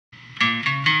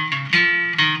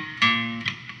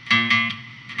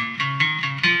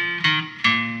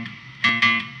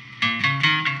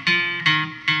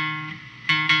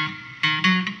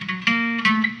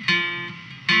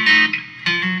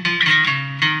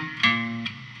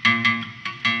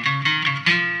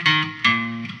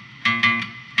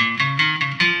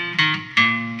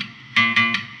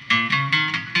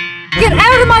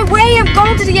I'm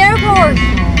going to the airport.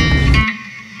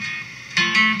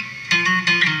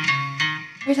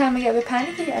 Every time I get a bit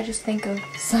panicky, I just think of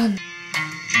sun.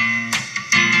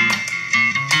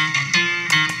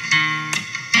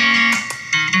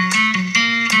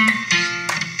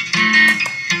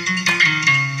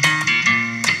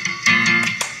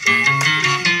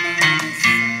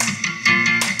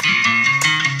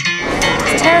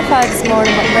 Terrified this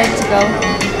morning, but I'm ready to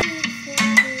go.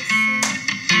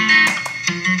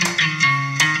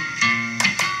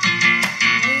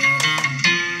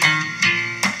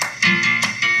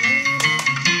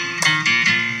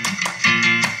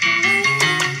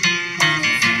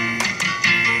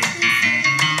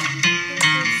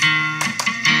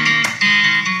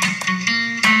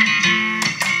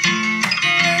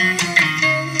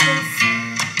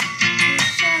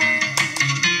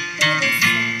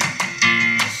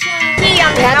 We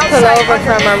had to pull over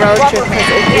from our road trip because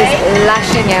it is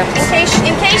lashing out.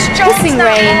 In case Joe's Pissing not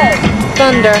rain, home.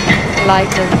 thunder,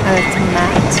 lightning, and it's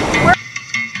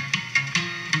mad.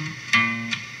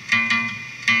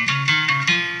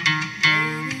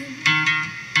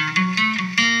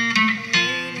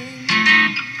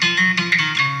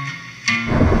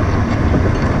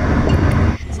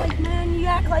 It's like, man, you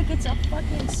act like it's a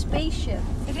fucking spaceship.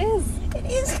 It is. It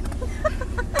is.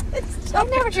 I've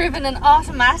never driven an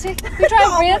automatic. We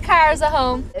drive real cars at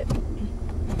home.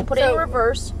 Put it in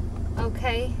reverse.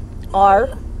 Okay.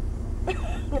 R.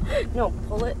 No,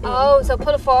 pull it in. Oh, so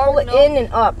pull it forward. Pull it in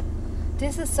and up.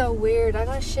 This is so weird. I'm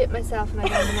gonna shit myself when I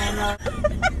go on the main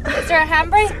road. Is there a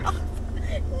handbrake?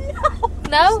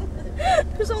 No. No?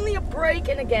 There's only a brake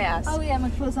and a gas. Oh yeah, my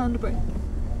foot's on the brake.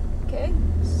 Okay.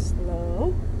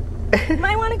 Slow. You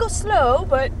might want to go slow,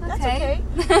 but that's okay.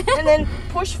 And then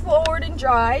push forward and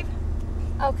drive.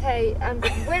 Okay, and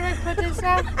where do I put this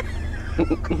now?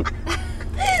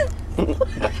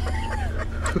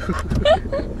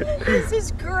 This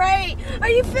is great. Are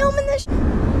you filming this?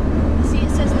 See, it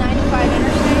says 95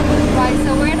 interstate. Right,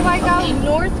 so where do I go? Okay,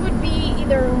 north would be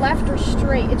either left or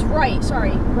straight. It's right,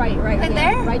 sorry. Right. Right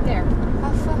there? Right there.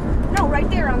 Oh fuck. No, right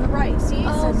there on the right. See, it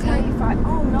Oh, says okay. 95.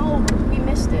 Oh no, we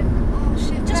missed it. Oh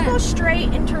shit. Just man. go straight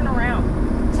and turn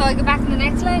around. So I go back in the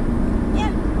next lane?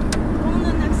 Yeah. Go in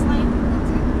the next lane.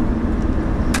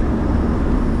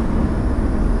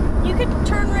 You could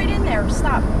turn right in there.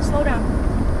 Stop. Slow down.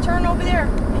 Turn over there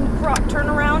and turn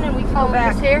around and we can go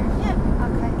back. Just here? Yeah.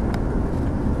 Okay.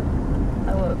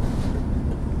 Oh,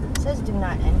 it says do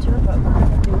not enter, but we're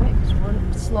gonna do it because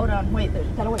we're slow down. Wait,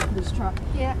 gotta wait for this truck.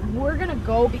 Yeah. We're gonna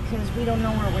go because we don't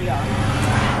know where we are.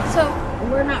 So,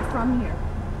 We're not from here.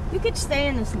 You could stay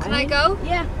in this lane. can I go?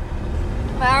 Yeah.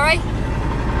 Alright?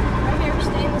 Right here.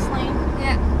 Stay in this lane.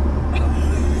 Yeah.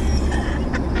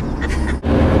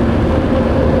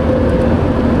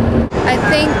 I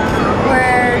think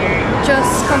we're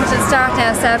just coming to the start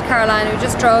now, South Carolina. We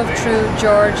just drove through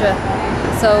Georgia,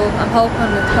 so I'm hoping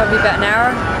it's probably about an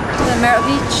hour to the Myrtle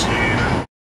Beach.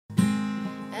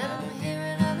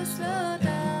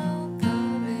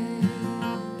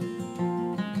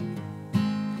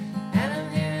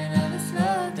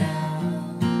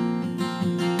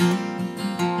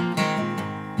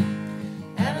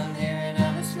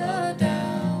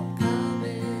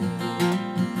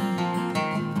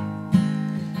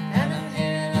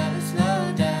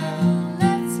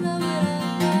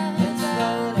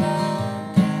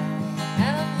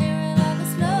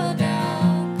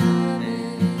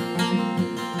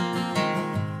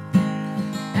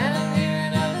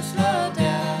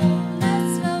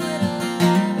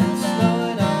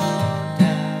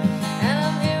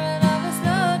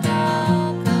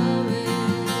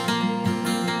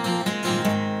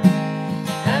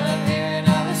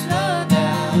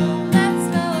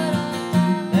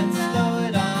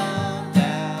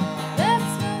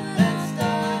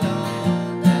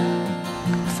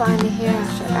 Finally here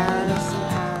after hours.